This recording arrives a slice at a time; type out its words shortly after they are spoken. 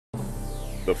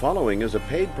The following is a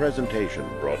paid presentation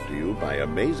brought to you by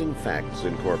Amazing Facts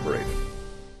Incorporated.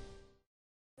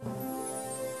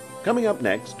 Coming up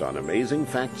next on Amazing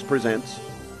Facts Presents...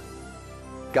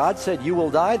 God said you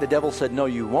will die. The devil said no,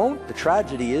 you won't. The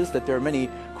tragedy is that there are many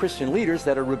Christian leaders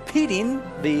that are repeating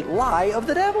the lie of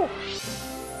the devil.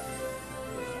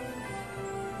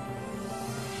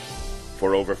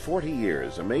 For over 40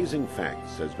 years, Amazing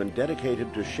Facts has been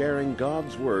dedicated to sharing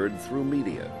God's Word through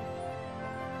media.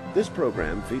 This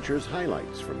program features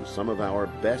highlights from some of our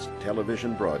best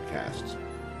television broadcasts.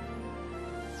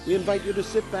 We invite you to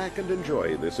sit back and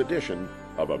enjoy this edition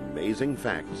of Amazing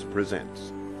Facts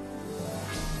Presents.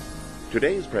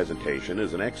 Today's presentation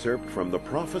is an excerpt from the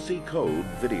Prophecy Code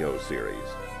video series.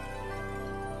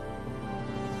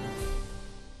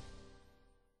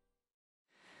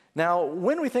 Now,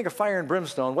 when we think of fire and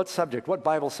brimstone, what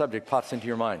Bible subject pops into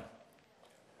your mind?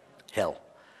 Hell.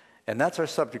 And that's our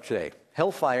subject today.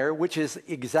 Hellfire, which is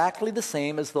exactly the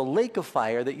same as the lake of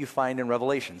fire that you find in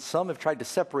Revelation. Some have tried to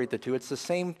separate the two. It's the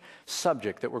same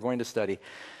subject that we're going to study.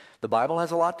 The Bible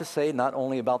has a lot to say, not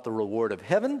only about the reward of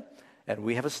heaven, and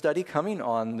we have a study coming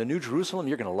on the New Jerusalem.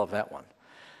 You're going to love that one.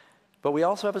 But we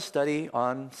also have a study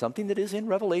on something that is in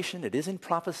Revelation, it is in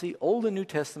prophecy, Old and New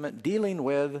Testament, dealing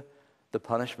with the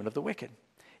punishment of the wicked.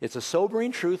 It's a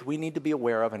sobering truth we need to be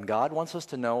aware of, and God wants us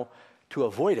to know to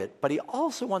avoid it, but He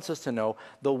also wants us to know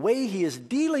the way He is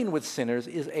dealing with sinners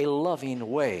is a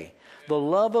loving way. The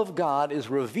love of God is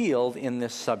revealed in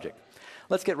this subject.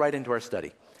 Let's get right into our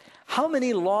study. How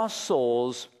many lost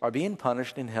souls are being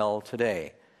punished in hell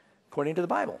today, according to the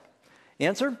Bible?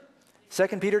 Answer, 2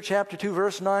 Peter chapter 2,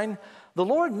 verse 9, the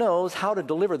Lord knows how to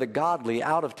deliver the godly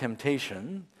out of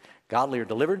temptation, godly are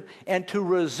delivered, and to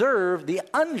reserve the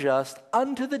unjust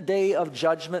unto the day of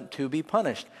judgment to be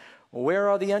punished. Where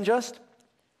are the unjust?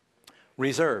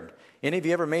 Reserved. Any of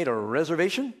you ever made a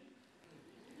reservation?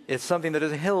 It's something that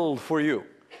is held for you.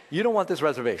 You don't want this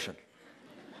reservation.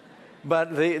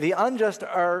 But the unjust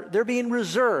they're being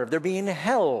reserved, they're being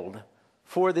held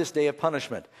for this day of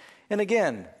punishment. And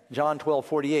again, John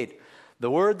 12:48,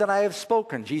 the word that I have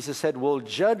spoken, Jesus said, will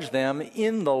judge them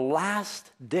in the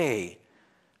last day.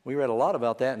 We read a lot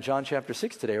about that in John chapter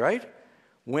 6 today, right?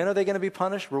 When are they going to be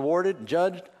punished, rewarded,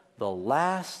 judged? The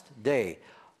last day.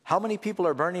 How many people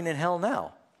are burning in hell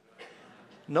now?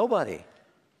 Nobody.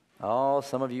 Oh,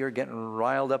 some of you are getting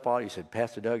riled up. You said,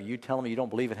 Pastor Doug, you telling me you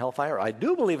don't believe in hellfire? I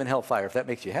do believe in hellfire, if that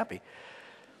makes you happy.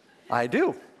 I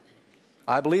do.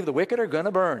 I believe the wicked are going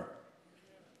to burn.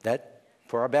 That,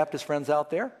 for our Baptist friends out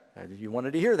there, you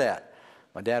wanted to hear that.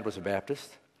 My dad was a Baptist.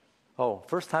 Oh,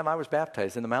 first time I was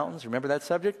baptized in the mountains. Remember that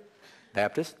subject?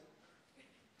 Baptist.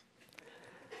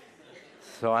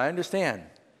 So I understand.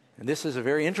 And this is a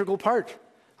very integral part.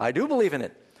 I do believe in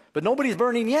it. But nobody's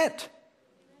burning yet,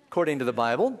 according to the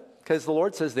Bible, because the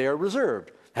Lord says they are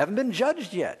reserved. Haven't been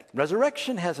judged yet.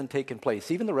 Resurrection hasn't taken place.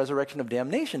 Even the resurrection of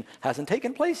damnation hasn't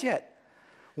taken place yet.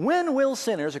 When will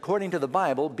sinners, according to the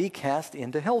Bible, be cast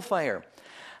into hellfire?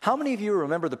 How many of you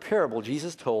remember the parable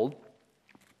Jesus told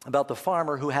about the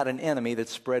farmer who had an enemy that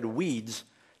spread weeds,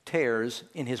 tares,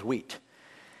 in his wheat?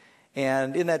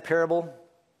 And in that parable,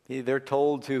 they're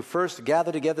told to first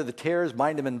gather together the tares,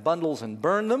 bind them in bundles, and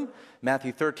burn them.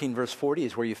 Matthew 13, verse 40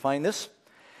 is where you find this.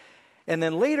 And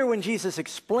then later when Jesus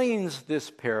explains this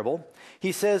parable,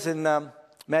 He says in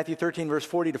Matthew 13, verse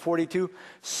 40 to 42,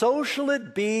 so shall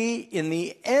it be in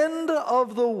the end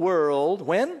of the world.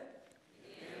 When?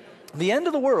 The end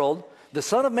of the world, the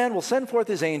Son of Man will send forth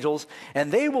His angels,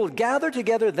 and they will gather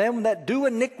together them that do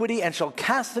iniquity, and shall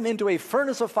cast them into a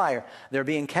furnace of fire. They're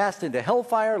being cast into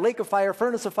hellfire, lake of fire,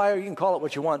 furnace of fire, you can call it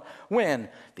what you want. When?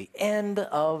 The end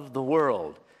of the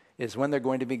world is when they're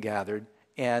going to be gathered,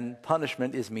 and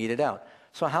punishment is meted out.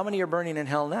 So how many are burning in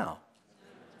hell now?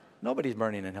 Nobody's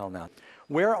burning in hell now.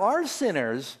 Where are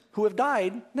sinners who have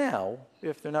died now,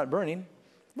 if they're not burning?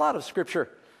 A lot of Scripture.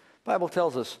 The Bible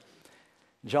tells us,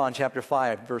 John chapter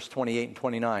 5, verse 28 and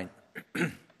 29.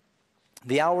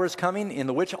 The hour is coming in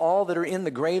the which all that are in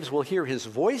the graves will hear His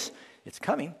voice. It's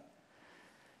coming.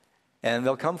 And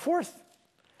they'll come forth.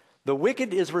 The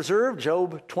wicked is reserved,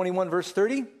 Job 21, verse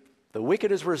 30. The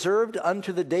wicked is reserved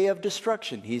unto the day of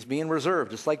destruction. He's being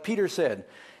reserved, just like Peter said.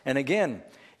 And again,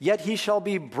 yet he shall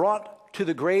be brought to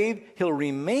the grave. He'll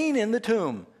remain in the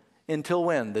tomb. Until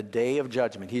when? The day of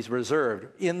judgment. He's reserved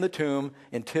in the tomb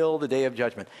until the day of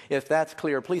judgment. If that's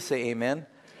clear, please say amen. Amen.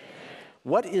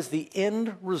 What is the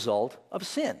end result of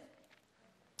sin?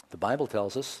 The Bible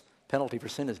tells us penalty for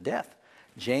sin is death.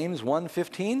 James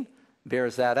 1:15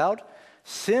 bears that out.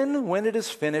 Sin, when it is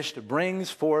finished,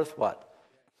 brings forth what?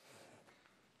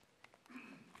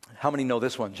 How many know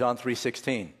this one? John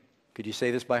 3:16. Could you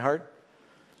say this by heart?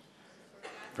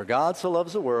 For God so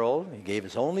loves the world, he gave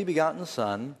his only begotten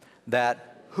Son,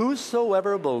 that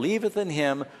whosoever believeth in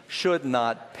him should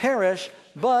not perish,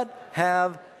 but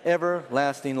have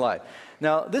everlasting life.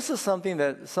 Now, this is something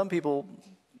that some people,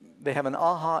 they have an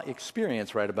aha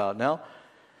experience right about now.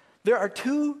 There are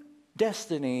two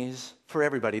destinies for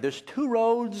everybody. There's two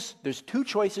roads, there's two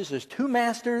choices, there's two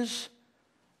masters.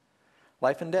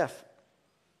 Life and death,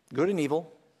 good and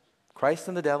evil, Christ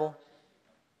and the devil.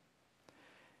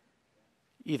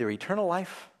 Either eternal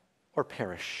life or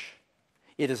perish.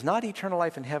 It is not eternal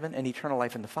life in heaven and eternal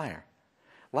life in the fire.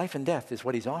 Life and death is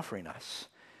what he's offering us.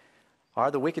 Are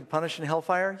the wicked punished in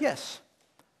hellfire? Yes.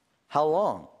 How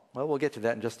long? Well, we'll get to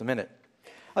that in just a minute.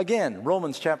 Again,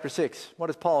 Romans chapter 6. What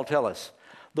does Paul tell us?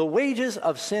 The wages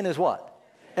of sin is what?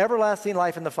 Everlasting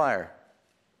life in the fire.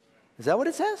 Is that what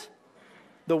it says?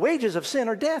 The wages of sin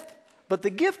are death, but the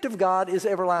gift of God is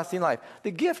everlasting life. The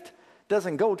gift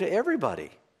doesn't go to everybody.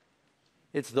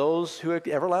 It's those who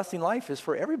everlasting life is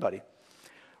for everybody.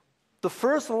 The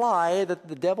first lie that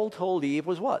the devil told Eve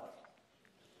was what?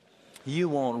 You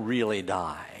won't really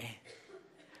die.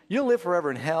 You'll live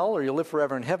forever in hell or you'll live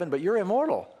forever in heaven, but you're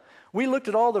immortal. We looked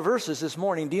at all the verses this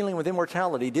morning dealing with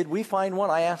immortality. Did we find one?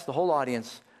 I asked the whole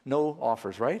audience. No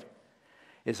offers, right?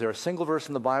 Is there a single verse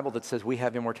in the Bible that says we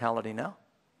have immortality now?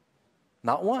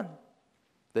 Not one.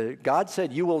 God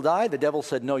said, you will die. The devil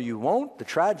said, no, you won't. The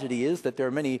tragedy is that there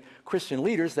are many Christian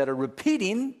leaders that are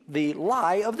repeating the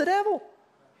lie of the devil.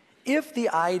 If the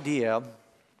idea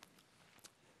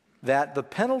that the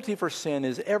penalty for sin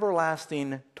is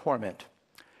everlasting torment,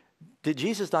 did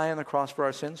Jesus die on the cross for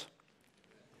our sins?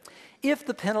 If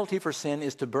the penalty for sin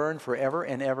is to burn forever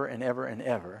and ever and ever and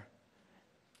ever,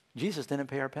 Jesus didn't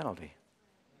pay our penalty.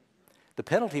 The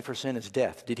penalty for sin is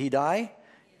death. Did he die?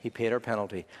 He paid our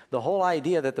penalty. The whole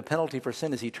idea that the penalty for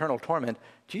sin is eternal torment,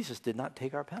 Jesus did not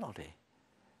take our penalty.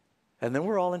 And then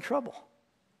we're all in trouble.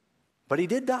 But he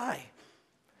did die.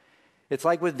 It's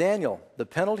like with Daniel. The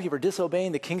penalty for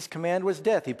disobeying the king's command was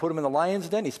death. He put him in the lion's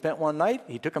den. He spent one night.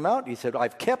 He took him out. He said,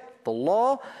 I've kept the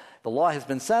law. The law has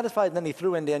been satisfied. And then he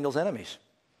threw in Daniel's enemies.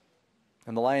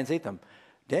 And the lions ate them.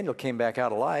 Daniel came back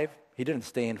out alive. He didn't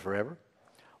stay in forever.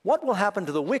 What will happen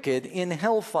to the wicked in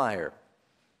hellfire?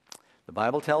 The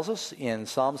Bible tells us in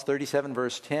Psalms 37,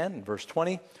 verse 10 and verse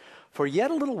 20, for yet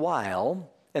a little while,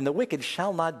 and the wicked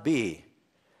shall not be.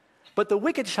 But the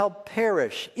wicked shall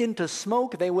perish. Into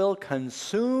smoke they will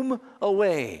consume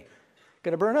away.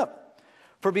 Going to burn up.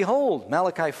 For behold,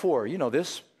 Malachi 4, you know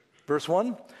this, verse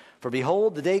 1. For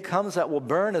behold, the day comes that will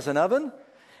burn as an oven,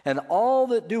 and all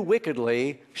that do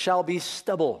wickedly shall be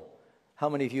stubble. How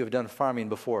many of you have done farming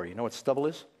before? You know what stubble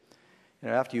is? You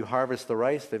know, after you harvest the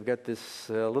rice, they've got this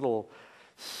little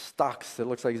stalks that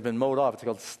looks like it's been mowed off. It's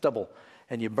called stubble.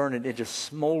 And you burn it, it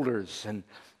just smolders, and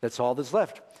that's all that's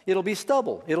left. It'll be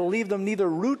stubble. It'll leave them neither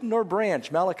root nor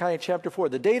branch. Malachi chapter 4.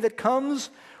 The day that comes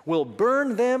will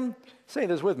burn them. Say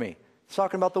this with me. It's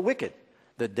talking about the wicked.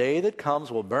 The day that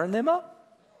comes will burn them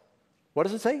up. What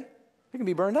does it say? They can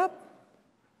be burned up.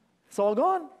 It's all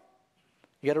gone.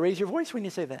 You got to raise your voice when you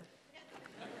say that.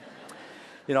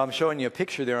 You know, I'm showing you a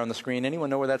picture there on the screen.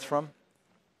 Anyone know where that's from?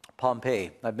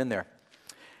 Pompeii. I've been there.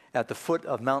 At the foot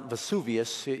of Mount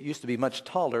Vesuvius, it used to be much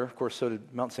taller. Of course, so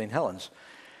did Mount St. Helens.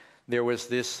 There was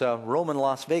this Roman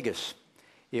Las Vegas.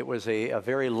 It was a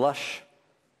very lush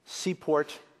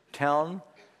seaport town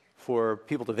for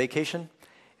people to vacation.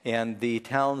 And the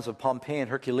towns of Pompeii and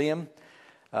Herculaneum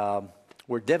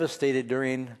were devastated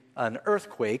during an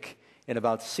earthquake in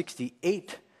about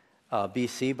 68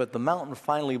 BC, but the mountain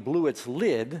finally blew its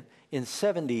lid in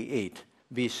 78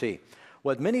 BC.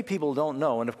 What many people don't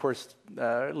know, and of course,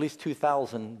 at least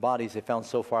 2,000 bodies they found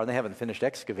so far, and they haven't finished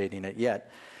excavating it yet,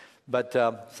 but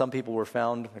some people were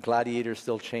found, gladiators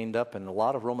still chained up, and a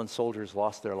lot of Roman soldiers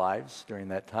lost their lives during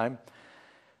that time.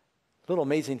 Little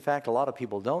amazing fact a lot of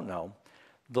people don't know,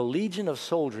 the legion of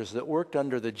soldiers that worked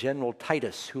under the general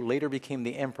Titus, who later became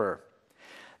the emperor,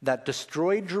 that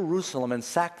destroyed Jerusalem and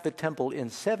sacked the temple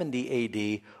in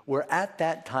 70 AD were at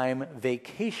that time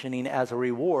vacationing as a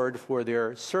reward for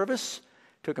their service.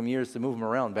 Took them years to move them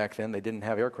around back then. They didn't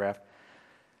have aircraft.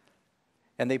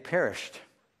 And they perished.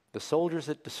 The soldiers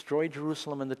that destroyed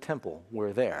Jerusalem and the temple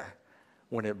were there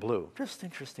when it blew. Just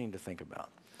interesting to think about.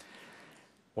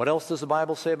 What else does the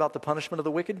Bible say about the punishment of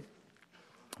the wicked?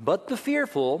 But the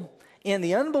fearful and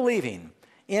the unbelieving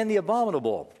and the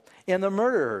abominable and the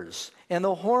murderers, and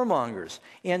the whoremongers,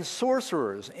 and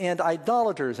sorcerers, and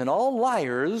idolaters, and all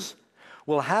liars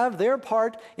will have their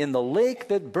part in the lake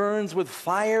that burns with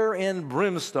fire and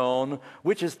brimstone,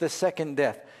 which is the second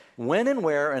death. When and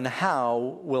where and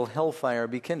how will hellfire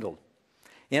be kindled?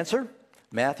 Answer,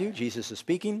 Matthew, Jesus is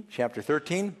speaking, chapter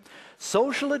 13.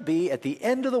 So shall it be at the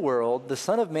end of the world, the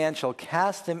Son of Man shall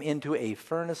cast them into a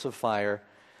furnace of fire.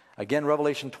 Again,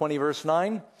 Revelation 20, verse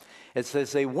 9. It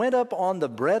says, they went up on the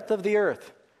breadth of the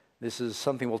earth. This is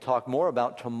something we'll talk more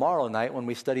about tomorrow night when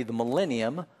we study the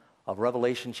millennium of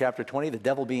Revelation chapter 20, the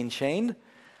devil being chained.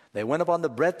 They went up on the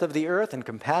breadth of the earth and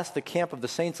compassed the camp of the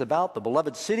saints about, the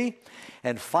beloved city,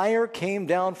 and fire came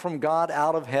down from God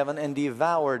out of heaven and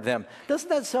devoured them. Doesn't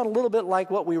that sound a little bit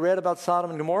like what we read about Sodom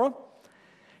and Gomorrah?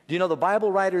 Do you know the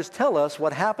Bible writers tell us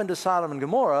what happened to Sodom and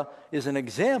Gomorrah is an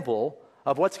example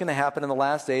of what's going to happen in the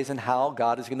last days and how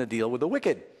God is going to deal with the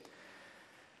wicked.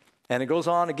 And it goes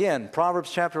on again, Proverbs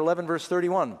chapter 11, verse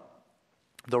 31.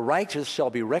 The righteous shall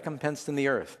be recompensed in the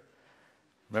earth.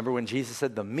 Remember when Jesus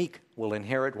said the meek will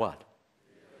inherit what?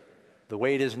 The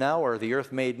way it is now, or the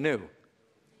earth made new?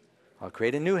 I'll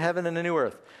create a new heaven and a new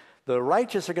earth. The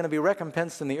righteous are going to be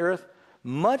recompensed in the earth,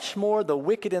 much more the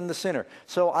wicked and the sinner.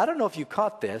 So I don't know if you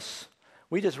caught this.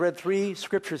 We just read 3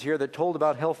 scriptures here that told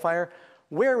about hellfire.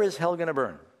 Where is hell going to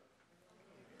burn?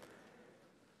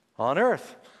 On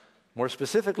earth. More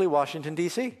specifically, Washington,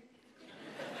 D.C.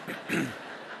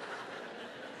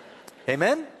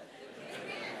 Amen?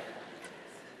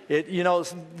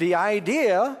 The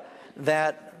idea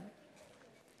that,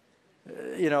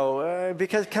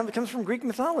 because it comes from Greek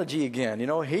mythology again.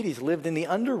 Hades lived in the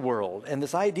underworld, and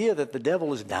this idea that the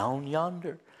devil is down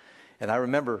yonder. And I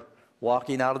remember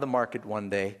walking out of the market one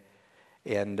day,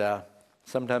 and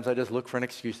sometimes I just look for an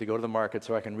excuse to go to the market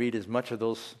so I can read as much of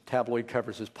those tabloid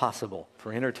covers as possible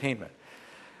for entertainment.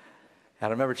 And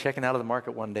I remember checking out of the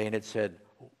market one day, and it said,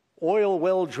 oil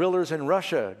well drillers in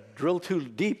Russia drill too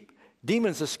deep.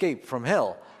 Demons escape from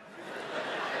hell.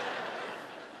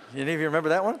 Any of you remember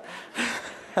that one?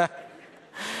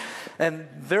 And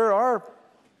there are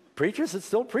preachers that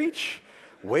still preach.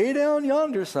 Way down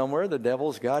yonder somewhere, the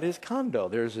devil's got his condo.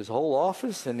 There's his whole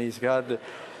office, and he's got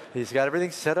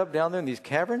everything set up down there in these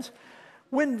caverns.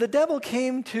 When the devil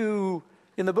came to,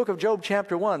 in the book of Job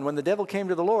chapter 1, when the devil came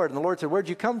to the Lord, and the Lord said, where'd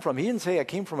you come from? He didn't say, I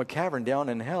came from a cavern down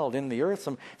in hell, in the earth.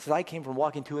 He said, I came from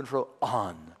walking to and fro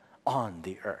on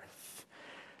the earth.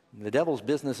 The devil's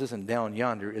business isn't down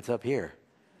yonder, it's up here.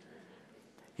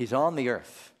 He's on the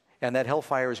earth. And that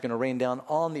hellfire is going to rain down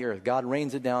on the earth. God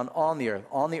rains it down on the earth.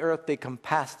 On the earth, they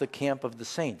compass the camp of the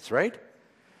saints, right?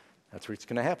 That's where it's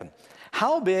going to happen.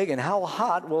 How big and how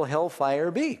hot will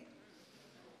hellfire be?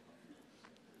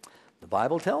 The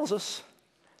Bible tells us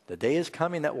the day is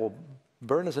coming that will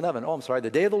burn as an oven. The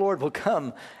day of the Lord will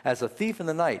come as a thief in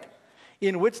the night,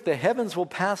 in which the heavens will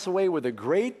pass away with a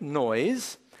great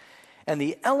noise, and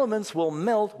the elements will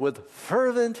melt with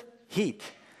fervent heat.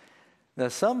 Now,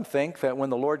 some think that when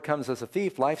the Lord comes as a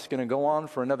thief, life's going to go on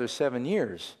for another 7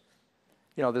 years.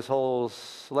 This whole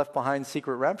left behind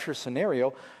secret rapture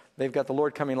scenario, they've got the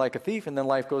Lord coming like a thief, and then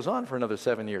life goes on for another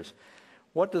 7 years.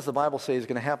 What does the Bible say is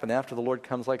going to happen after the Lord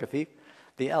comes like a thief?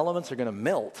 The elements are going to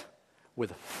melt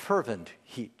with fervent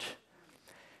heat.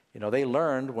 They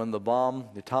learned when the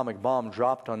atomic bomb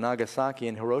dropped on Nagasaki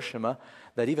and Hiroshima,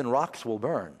 that even rocks will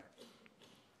burn.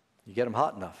 You get them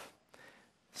hot enough.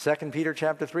 2 Peter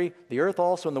chapter 3, the earth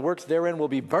also and the works therein will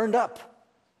be burned up.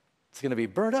 It's going to be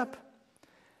burned up.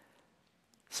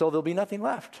 So there'll be nothing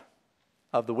left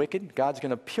of the wicked. God's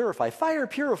going to purify. Fire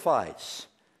purifies.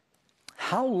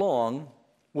 How long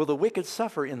will the wicked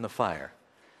suffer in the fire?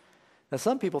 Now,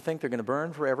 some people think they're going to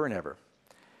burn forever and ever.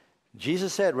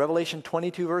 Jesus said, Revelation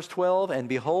 22, verse 12, and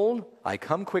behold, I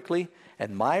come quickly,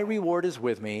 and my reward is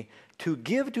with me, to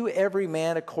give to every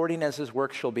man according as his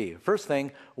work shall be. First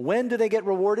thing, when do they get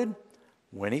rewarded?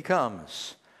 When he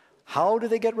comes. How do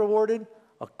they get rewarded?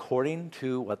 According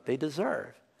to what they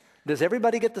deserve. Does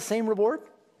everybody get the same reward?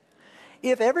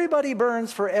 If everybody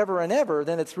burns forever and ever,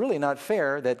 then it's really not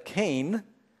fair that Cain,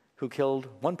 who killed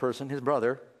one person, his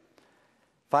brother,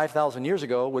 5,000 years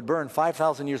ago, would burn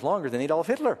 5,000 years longer than Adolf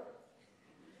Hitler.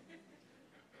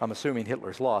 I'm assuming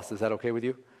Hitler's lost. Is that okay with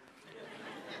you?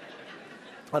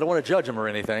 I don't want to judge him or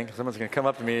anything. Someone's going to come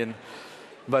up to me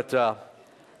but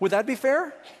would that be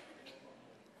fair?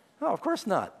 No, of course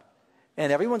not.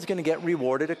 And everyone's going to get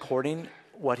rewarded according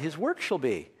what his work shall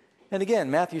be. And again,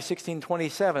 Matthew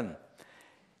 16:27,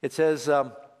 it says,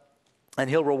 and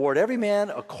he'll reward every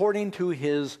man according to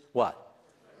his what?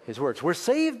 His works. We're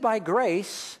saved by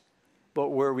grace, but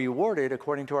we're rewarded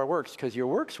according to our works, because your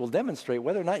works will demonstrate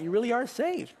whether or not you really are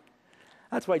saved.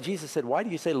 That's why Jesus said, why do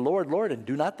you say, Lord, Lord, and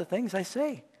do not the things I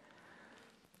say?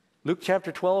 Luke chapter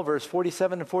 12, verse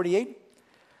 47 and 48.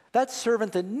 That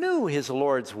servant that knew his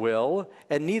Lord's will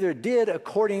and neither did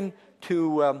according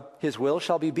to his will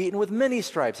shall be beaten with many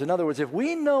stripes. In other words, if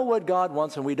we know what God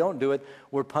wants and we don't do it,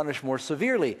 we're punished more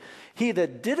severely. He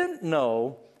that didn't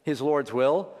know his Lord's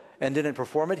will and didn't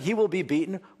perform it, he will be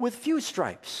beaten with few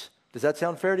stripes. Does that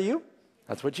sound fair to you?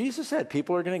 That's what Jesus said.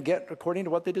 People are going to get according to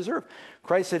what they deserve.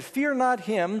 Christ said, fear not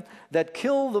them that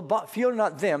kill the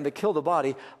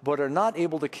body, but are not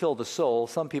able to kill the soul.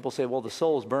 Some people say, well, the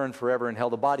soul's burned forever in hell.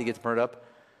 The body gets burnt up.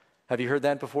 Have you heard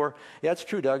that before? Yeah, it's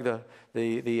true, Doug.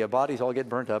 The bodies all get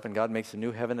burnt up, and God makes a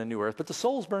new heaven and new earth. But the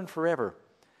soul's burned forever.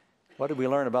 What did we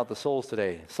learn about the souls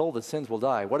today? Soul that sins will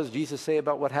die. What does Jesus say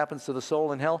about what happens to the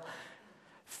soul in hell?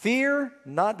 Fear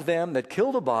not them that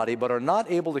kill the body, but are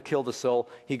not able to kill the soul.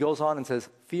 He goes on and says,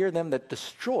 fear them that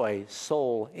destroy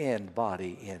soul and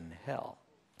body in hell.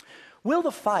 Will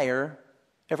the fire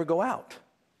ever go out?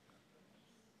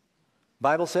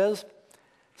 Bible says,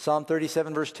 Psalm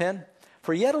 37, verse 10,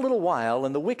 for yet a little while,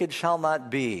 and the wicked shall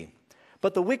not be,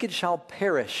 but the wicked shall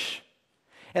perish.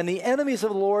 And the enemies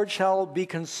of the Lord shall be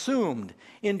consumed.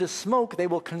 Into smoke they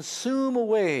will consume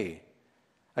away.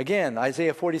 Again,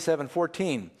 Isaiah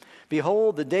 47:14.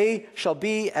 Behold, the day shall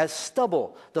be as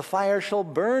stubble. The fire shall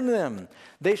burn them.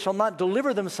 They shall not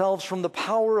deliver themselves from the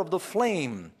power of the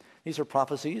flame. These are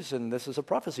prophecies, and this is a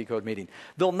prophecy code meeting.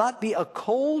 There'll not be a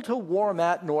coal to warm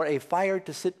at, nor a fire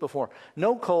to sit before.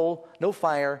 No coal, no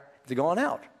fire, it's going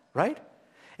out, right?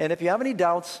 And if you have any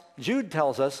doubts, Jude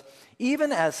tells us,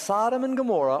 even as Sodom and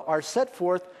Gomorrah are set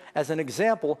forth as an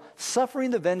example,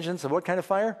 suffering the vengeance of what kind of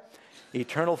fire?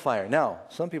 Eternal fire. Now,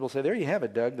 some people say, there you have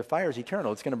it, Doug. The fire is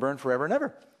eternal. It's going to burn forever and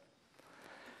ever.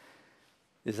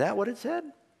 Is that what it said?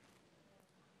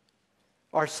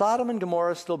 Are Sodom and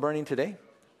Gomorrah still burning today?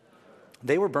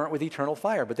 They were burnt with eternal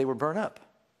fire, but they were burnt up.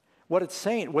 What it's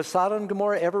saying, was Sodom and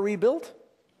Gomorrah ever rebuilt?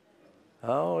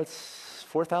 Oh, it's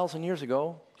 4,000 years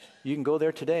ago. You can go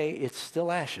there today. It's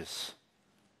still ashes.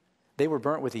 They were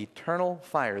burnt with eternal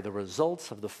fire. The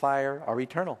results of the fire are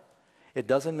eternal. It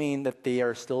doesn't mean that they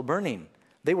are still burning.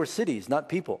 They were cities, not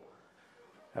people.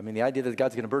 I mean, the idea that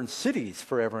God's going to burn cities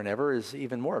forever and ever is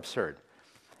even more absurd.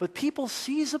 But people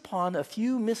seize upon a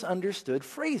few misunderstood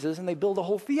phrases and they build a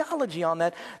whole theology on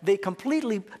that.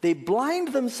 They blind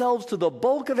themselves to the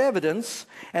bulk of evidence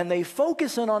and they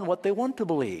focus in on what they want to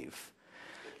believe.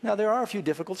 Now, there are a few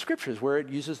difficult scriptures where it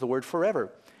uses the word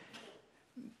forever.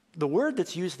 The word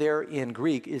that's used there in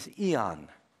Greek is eon.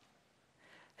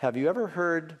 Have you ever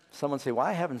heard someone say, well,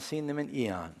 I haven't seen them in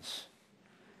eons?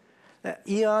 Now,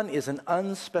 eon is an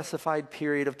unspecified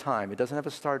period of time. It doesn't have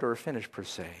a start or a finish per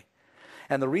se.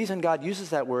 And the reason God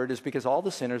uses that word is because all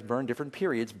the sinners burn different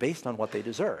periods based on what they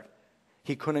deserve.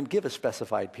 He couldn't give a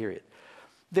specified period.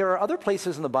 There are other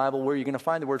places in the Bible where you're going to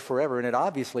find the word forever, and it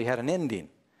obviously had an ending.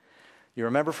 You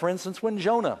remember, for instance, when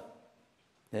Jonah's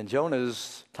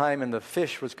time in the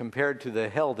fish was compared to the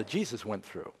hell that Jesus went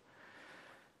through.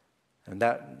 And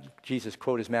that Jesus'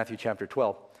 quote is Matthew chapter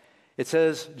 12. It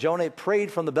says, Jonah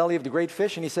prayed from the belly of the great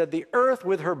fish, and he said, the earth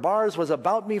with her bars was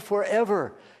about me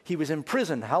forever. He was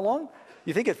imprisoned. How long?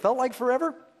 You think it felt like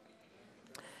forever?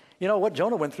 You know, what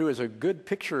Jonah went through is a good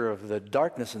picture of the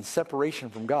darkness and separation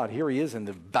from God. Here he is in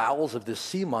the bowels of this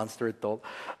sea monster at the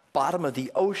bottom of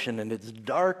the ocean, and it's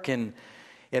dark. And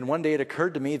one day it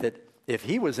occurred to me that if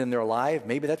he was in there alive,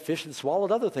 maybe that fish had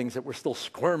swallowed other things that were still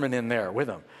squirming in there with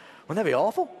him. Wouldn't that be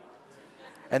awful?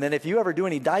 And then if you ever do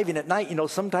any diving at night, you know,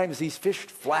 sometimes these fish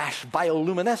flash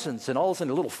bioluminescence, and all of a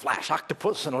sudden a little flash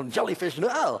octopus and a jellyfish, and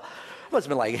it must have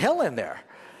been like hell in there,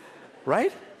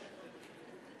 right?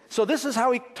 So this is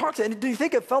how he talks. And do you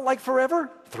think it felt like forever?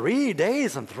 3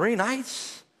 days and 3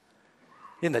 nights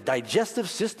in the digestive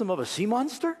system of a sea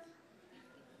monster?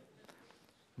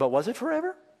 But was it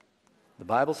forever? The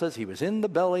Bible says he was in the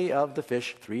belly of the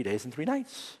fish 3 days and 3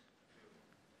 nights.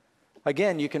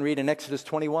 Again, you can read in Exodus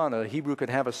 21, a Hebrew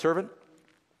could have a servant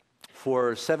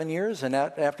for 7 years, and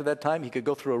after that time he could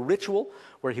go through a ritual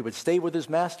where he would stay with his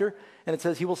master, and it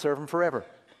says he will serve him forever.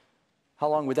 How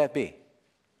long would that be?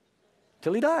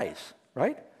 Till he dies,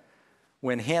 right?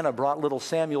 When Hannah brought little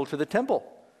Samuel to the temple,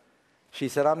 she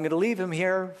said, I'm going to leave him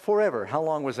here forever. How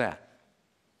long was that?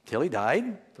 Till he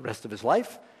died, the rest of his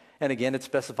life. And again, it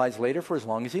specifies later for as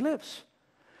long as he lives.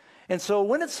 And so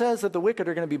when it says that the wicked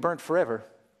are going to be burnt forever,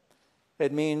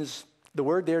 it means, the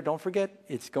word there, don't forget,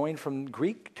 it's going from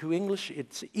Greek to English,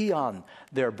 it's eon.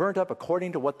 They're burnt up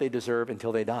according to what they deserve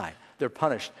until they die. They're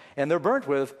punished. And they're burnt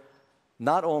with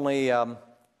not only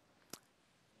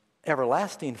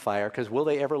everlasting fire, because will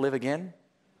they ever live again?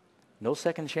 No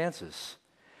second chances.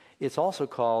 It's also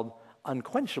called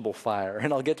unquenchable fire,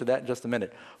 and I'll get to that in just a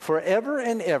minute. Forever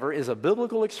and ever is a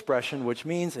biblical expression which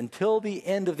means until the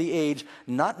end of the age,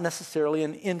 not necessarily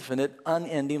an infinite,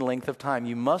 unending length of time.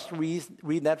 You must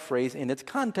read that phrase in its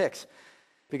context,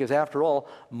 because after all,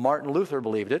 Martin Luther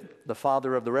believed it, the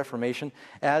father of the Reformation,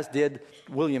 as did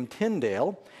William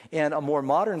Tyndale, and a more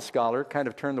modern scholar kind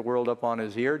of turned the world up on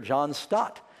his ear, John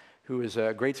Stott, who is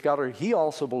a great scholar. He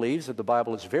also believes that the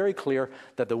Bible is very clear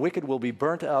that the wicked will be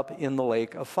burnt up in the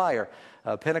lake of fire.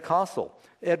 Pentecostal.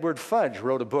 Edward Fudge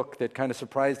wrote a book that kind of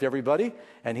surprised everybody,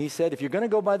 and he said, if you're going to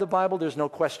go by the Bible, there's no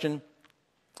question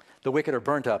the wicked are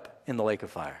burnt up in the lake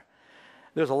of fire.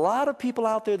 There's a lot of people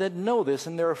out there that know this,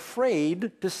 and they're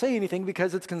afraid to say anything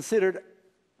because it's considered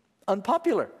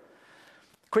unpopular.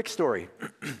 Quick story.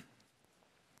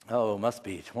 Must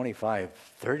be 25,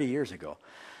 30 years ago.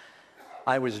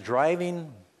 I was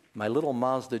driving my little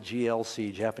Mazda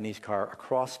GLC, Japanese car,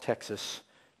 across Texas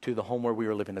to the home where we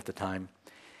were living at the time.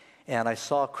 And I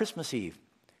saw Christmas Eve.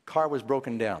 Car was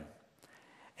broken down.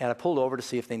 And I pulled over to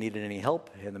see if they needed any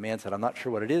help. And the man said, I'm not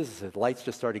sure what it is. The lights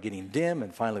just started getting dim,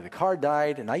 and finally the car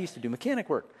died. And I used to do mechanic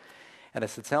work. And I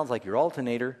said, sounds like your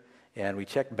alternator. And we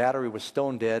checked, battery was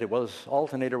stone dead.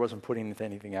 Alternator wasn't putting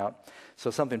anything out.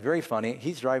 So something very funny.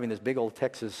 He's driving this big old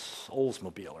Texas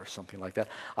Oldsmobile or something like that.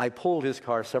 I pulled his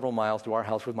car several miles to our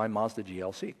house with my Mazda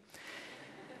GLC.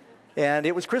 And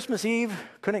it was Christmas Eve.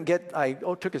 I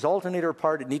took his alternator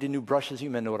apart. It needed new brushes. You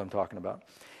men know what I'm talking about.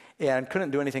 And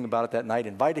couldn't do anything about it that night.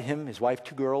 Invited him, his wife,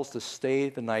 2 girls, to stay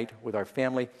the night with our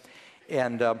family.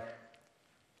 And got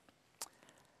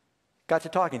to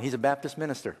talking. He's a Baptist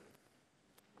minister.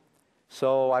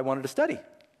 So I wanted to study.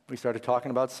 We started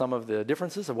talking about some of the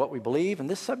differences of what we believe, and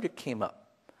this subject came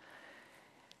up.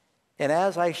 And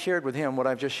as I shared with him what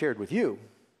I've just shared with you,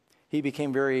 he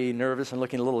became very nervous and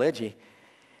looking a little edgy.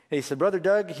 And he said, Brother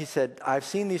Doug, he said, I've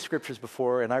seen these scriptures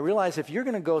before, and I realize if you're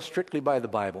going to go strictly by the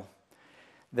Bible,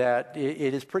 that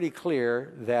it is pretty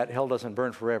clear that hell doesn't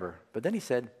burn forever. But then he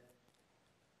said,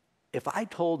 if I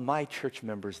told my church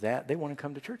members that, they wouldn't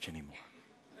come to church anymore.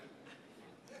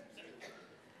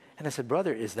 And I said,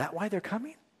 brother, is that why they're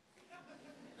coming?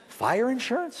 Fire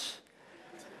insurance?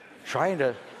 Trying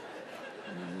to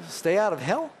stay out of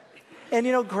hell?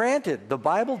 And granted, the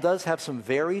Bible does have some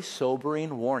very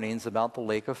sobering warnings about the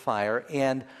lake of fire,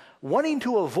 and wanting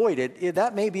to avoid it,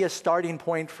 that may be a starting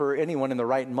point for anyone in the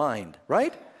right mind,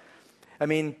 right? I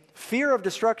mean, fear of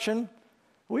destruction,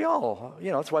 we all,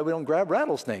 that's why we don't grab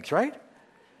rattlesnakes, right?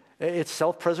 It's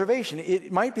self-preservation.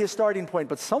 It might be a starting point,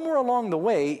 but somewhere along the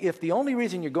way, if the only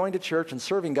reason you're going to church and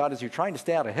serving God is you're trying to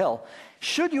stay out of hell,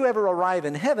 should you ever arrive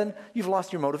in heaven, you've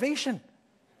lost your motivation.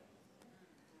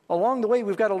 Along the way,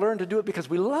 we've got to learn to do it because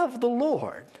we love the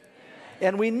Lord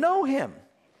and we know Him.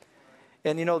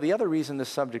 And the other reason this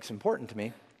subject's important to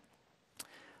me,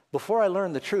 before I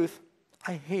learned the truth,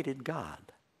 I hated God.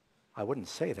 I wouldn't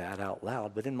say that out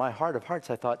loud, but in my heart of hearts,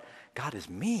 I thought, God is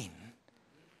mean.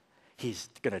 He's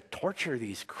going to torture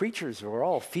these creatures who are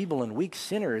all feeble and weak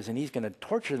sinners, and He's going to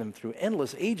torture them through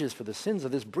endless ages for the sins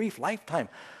of this brief lifetime.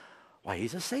 Why,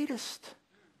 He's a sadist.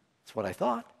 That's what I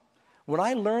thought. When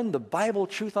I learned the Bible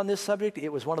truth on this subject, it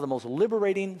was one of the most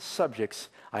liberating subjects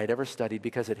I had ever studied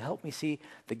because it helped me see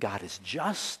that God is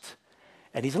just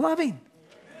and He's loving.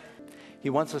 He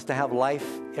wants us to have life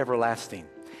everlasting.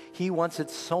 He wants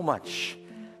it so much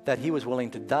that He was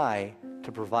willing to die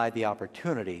to provide the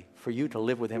opportunity for you to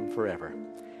live with Him forever.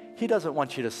 He doesn't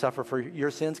want you to suffer for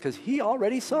your sins because He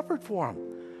already suffered for them.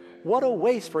 What a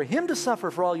waste for Him to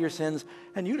suffer for all your sins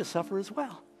and you to suffer as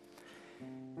well.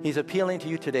 He's appealing to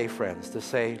you today, friends, to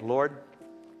say, Lord,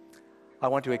 I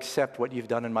want to accept what You've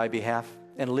done in my behalf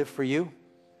and live for You.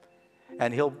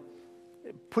 And He'll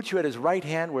put you at His right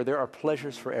hand where there are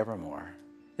pleasures forevermore.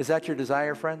 Is that your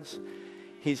desire, friends?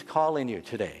 He's calling you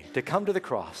today to come to the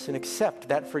cross and accept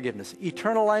that forgiveness.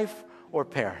 Eternal life or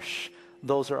perish.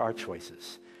 Those are our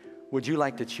choices. Would you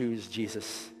like to choose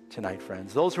Jesus tonight,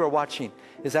 friends? Those who are watching,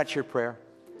 is that your prayer?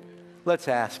 Let's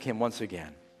ask Him once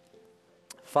again.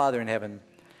 Father in heaven,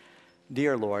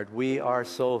 dear Lord, we are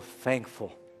so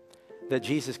thankful that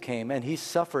Jesus came and He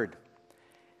suffered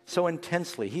so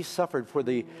intensely. He suffered for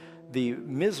the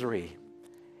misery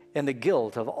and the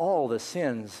guilt of all the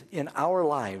sins in our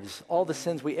lives, all the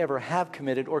sins we ever have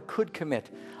committed or could commit,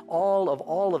 all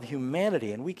of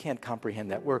humanity, and we can't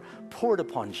comprehend that. We're poured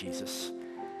upon Jesus.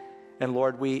 And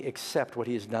Lord, we accept what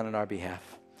He has done in our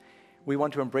behalf. We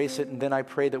want to embrace it, and then I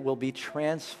pray that we'll be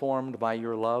transformed by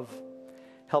Your love.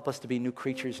 Help us to be new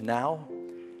creatures now,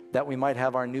 that we might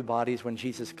have our new bodies when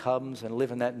Jesus comes and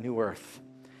live in that new earth.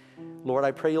 Lord,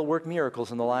 I pray you'll work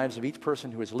miracles in the lives of each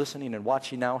person who is listening and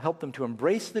watching now. Help them to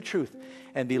embrace the truth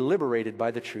and be liberated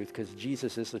by the truth, because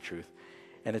Jesus is the truth.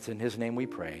 And it's in his name we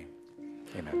pray.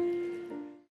 Amen.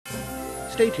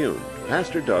 Stay tuned.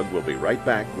 Pastor Doug will be right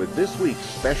back with this week's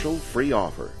special free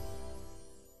offer.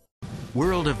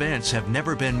 World events have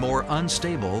never been more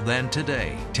unstable than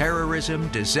today. Terrorism,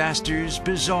 disasters,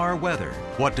 bizarre weather.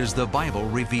 What does the Bible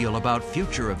reveal about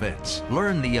future events?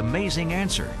 Learn the amazing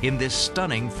answer in this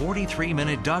stunning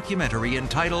 43-minute documentary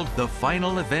entitled The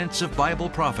Final Events of Bible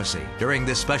Prophecy. During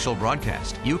this special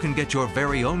broadcast, you can get your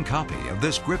very own copy of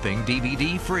this gripping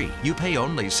DVD free. You pay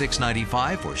only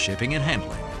 $6.95 for shipping and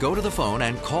handling. Go to the phone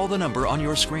and call the number on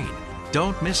your screen.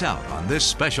 Don't miss out on this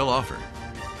special offer.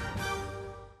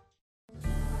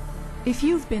 If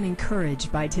you've been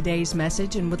encouraged by today's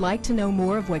message and would like to know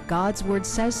more of what God's Word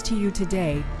says to you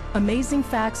today, Amazing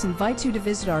Facts invites you to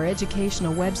visit our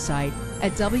educational website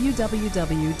at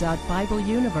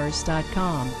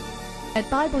www.BibleUniverse.com. At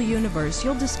Bible Universe,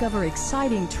 you'll discover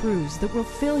exciting truths that will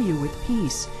fill you with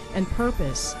peace and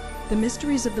purpose. The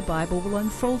mysteries of the Bible will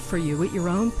unfold for you at your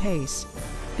own pace.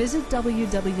 Visit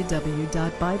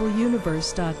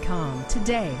www.BibleUniverse.com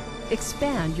today.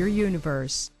 Expand your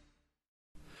universe.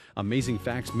 Amazing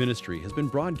Facts Ministry has been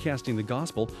broadcasting the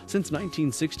gospel since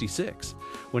 1966,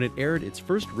 when it aired its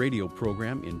first radio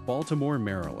program in Baltimore,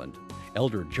 Maryland.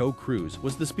 Elder Joe Cruz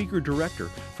was the speaker-director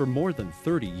for more than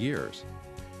 30 years.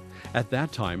 At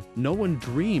that time, no one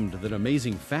dreamed that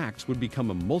Amazing Facts would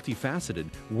become a multifaceted,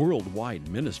 worldwide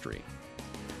ministry.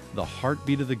 The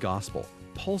heartbeat of the gospel,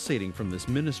 pulsating from this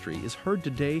ministry, is heard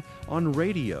today on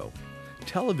radio,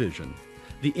 television,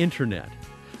 the internet,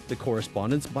 the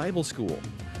Correspondence Bible School,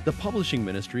 the publishing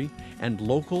ministry, and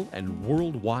local and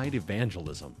worldwide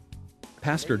evangelism.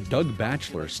 Pastor Doug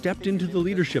Batchelor stepped into the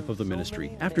leadership of the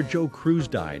ministry after Joe Cruz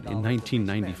died in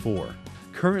 1994.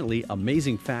 Currently,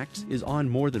 Amazing Facts is on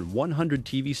more than 100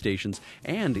 TV stations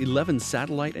and 11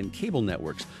 satellite and cable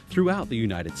networks throughout the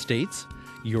United States,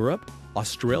 Europe,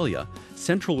 Australia,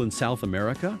 Central and South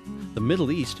America, the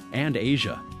Middle East, and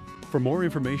Asia. For more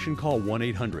information, call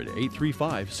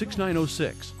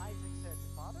 1-800-835-6906.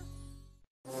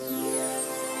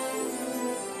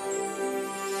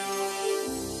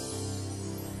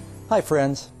 Hi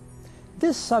friends.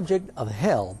 This subject of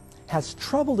hell has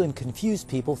troubled and confused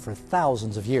people for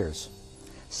thousands of years.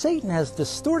 Satan has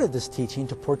distorted this teaching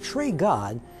to portray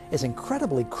God as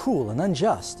incredibly cruel and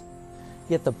unjust.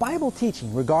 Yet the Bible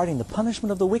teaching regarding the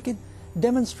punishment of the wicked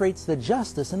demonstrates the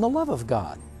justice and the love of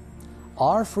God.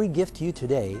 Our free gift to you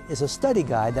today is a study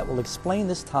guide that will explain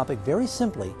this topic very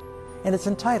simply, and it's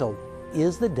entitled,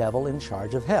 Is the Devil in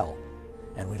Charge of Hell?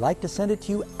 And we'd like to send it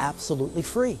to you absolutely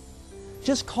free.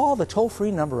 Just call the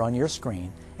toll-free number on your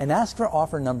screen and ask for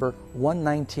offer number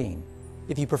 119.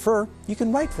 If you prefer, you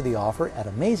can write for the offer at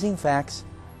Amazing Facts,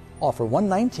 offer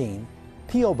 119,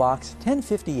 P.O. Box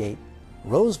 1058,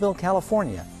 Roseville,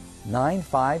 California,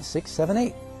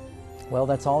 95678. Well,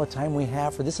 that's all the time we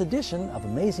have for this edition of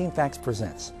Amazing Facts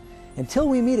Presents. Until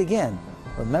we meet again,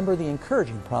 remember the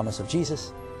encouraging promise of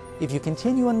Jesus, if you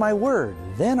continue in my word,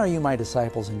 then are you my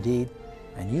disciples indeed,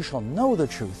 and you shall know the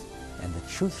truth, and the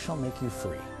truth shall make you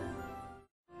free.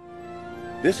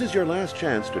 This is your last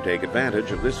chance to take advantage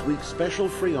of this week's special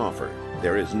free offer.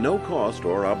 There is no cost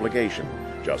or obligation.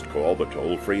 Just call the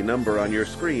toll-free number on your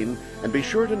screen and be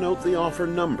sure to note the offer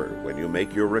number when you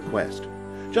make your request.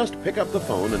 Just pick up the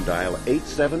phone and dial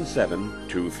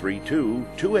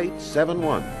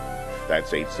 877-232-2871.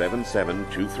 That's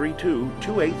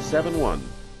 877-232-2871.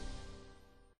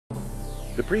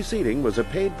 The preceding was a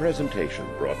paid presentation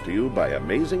brought to you by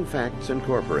Amazing Facts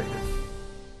Incorporated.